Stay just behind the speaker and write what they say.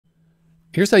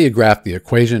Here's how you graph the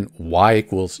equation y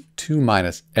equals 2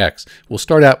 minus x. We'll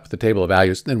start out with the table of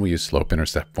values, then we use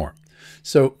slope-intercept form.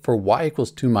 So for y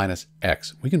equals 2 minus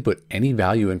x, we can put any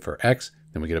value in for x,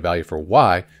 then we get a value for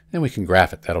y, and we can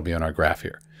graph it. That'll be on our graph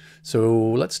here. So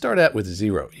let's start out with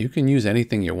 0. You can use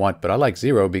anything you want, but I like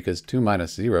 0 because 2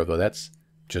 minus 0, though that's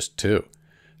just 2.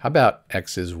 How about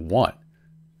x is 1?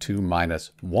 2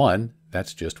 minus 1,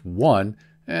 that's just 1,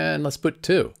 and let's put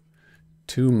 2.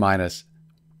 2 minus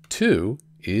 2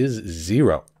 is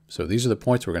 0. So these are the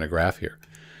points we're going to graph here.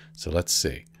 So let's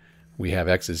see. We have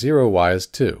x is 0, y is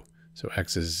 2. So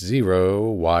x is 0,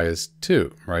 y is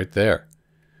 2, right there.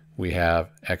 We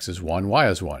have x is 1, y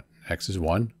is 1. X is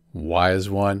 1, y is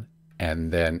 1,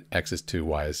 and then x is 2,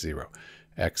 y is 0.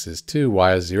 X is 2,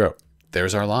 y is 0.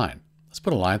 There's our line. Let's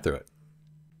put a line through it.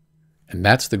 And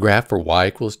that's the graph for y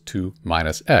equals 2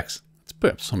 minus x. Let's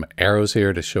put some arrows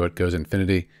here to show it goes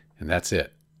infinity, and that's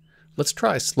it. Let's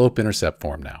try slope-intercept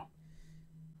form now.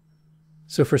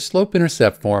 So for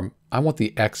slope-intercept form, I want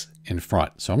the x in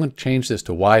front. So I'm going to change this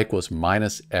to y equals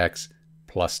minus x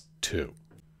plus 2.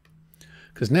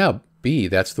 Because now b,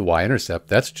 that's the y-intercept,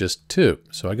 that's just 2.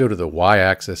 So I go to the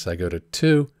y-axis, I go to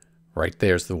 2, right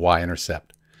there's the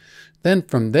y-intercept. Then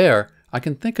from there, I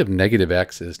can think of negative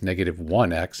x as negative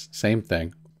 1x, same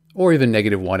thing, or even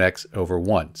negative 1x over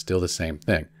 1, still the same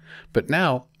thing. But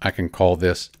now I can call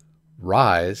this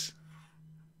rise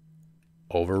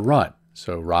over run.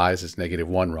 So rise is negative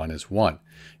 1, run is 1.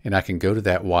 And I can go to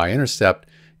that y-intercept,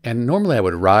 and normally I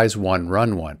would rise 1,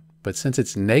 run 1. But since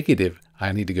it's negative,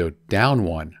 I need to go down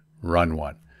 1, run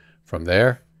 1. From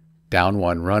there, down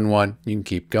 1, run 1. You can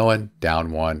keep going,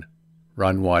 down 1,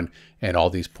 run 1, and all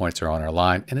these points are on our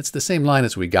line. And it's the same line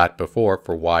as we got before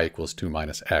for y equals 2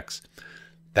 minus x.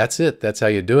 That's it. That's how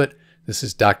you do it. This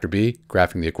is Dr. B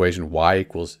graphing the equation y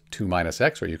equals 2 minus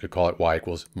x, or you could call it y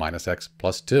equals minus x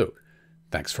plus 2.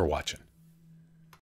 Thanks for watching.